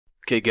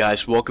Okay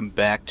guys, welcome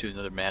back to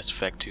another Mass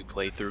Effect 2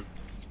 playthrough.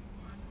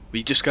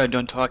 We just got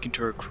done talking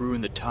to our crew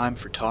and the time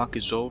for talk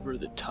is over.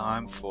 The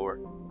time for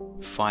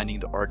finding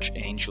the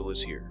Archangel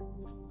is here.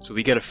 So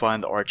we gotta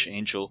find the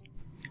Archangel.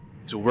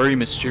 He's a very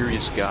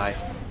mysterious guy,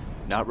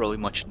 not really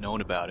much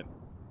known about him.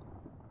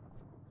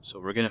 So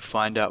we're gonna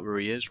find out where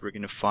he is, we're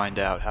gonna find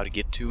out how to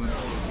get to him,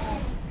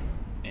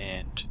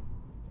 and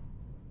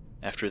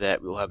after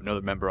that we'll have another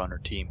member on our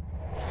team.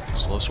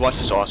 So let's watch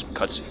this awesome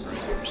cutscene right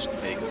here. So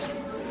mega.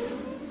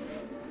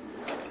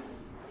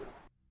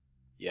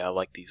 Yeah, I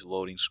like these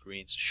loading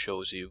screens. It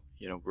shows you,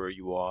 where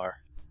you are.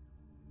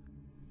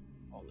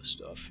 All this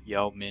stuff.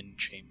 Yao Min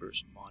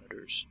chambers,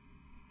 monitors,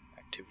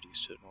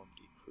 activities to the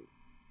Normandy crew.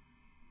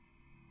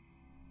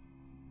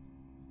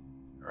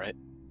 Alright.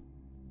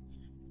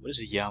 What is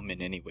a Yao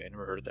Min anyway? I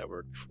never heard of that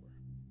word before.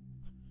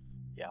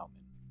 Yao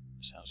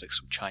Min. Sounds like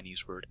some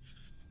Chinese word.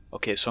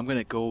 Okay, so I'm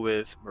gonna go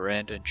with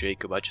Miranda and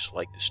Jacob. I just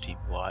like this team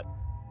a lot.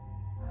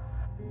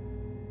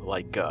 I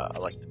like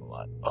them a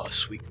lot. Oh,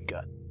 sweet, we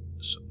got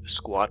some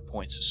squad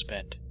points to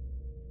spend.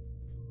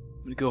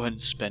 I'm gonna go ahead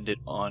and spend it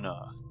on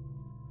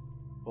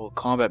well,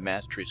 combat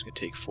mastery is gonna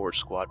take 4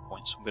 squad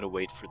points, so I'm gonna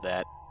wait for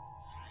that.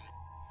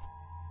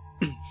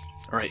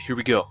 Alright, here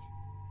we go.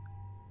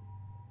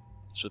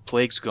 So the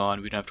plague's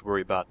gone, we don't have to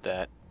worry about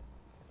that.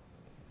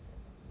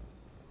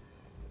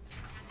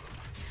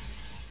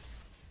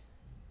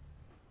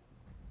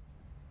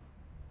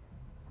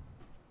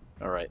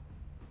 Alright.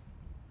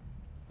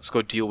 Let's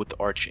go deal with the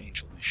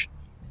Archangel mission.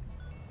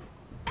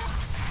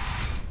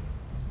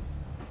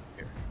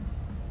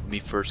 Let me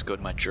first go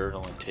to my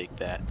journal and take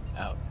that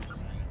out.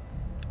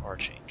 The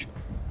Archangel.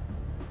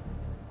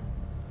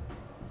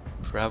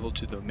 Travel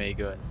to the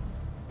Omega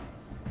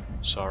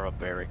Sara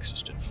barracks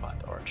to find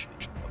the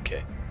Archangel.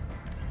 Okay.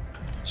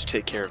 Let's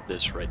take care of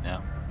this right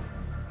now.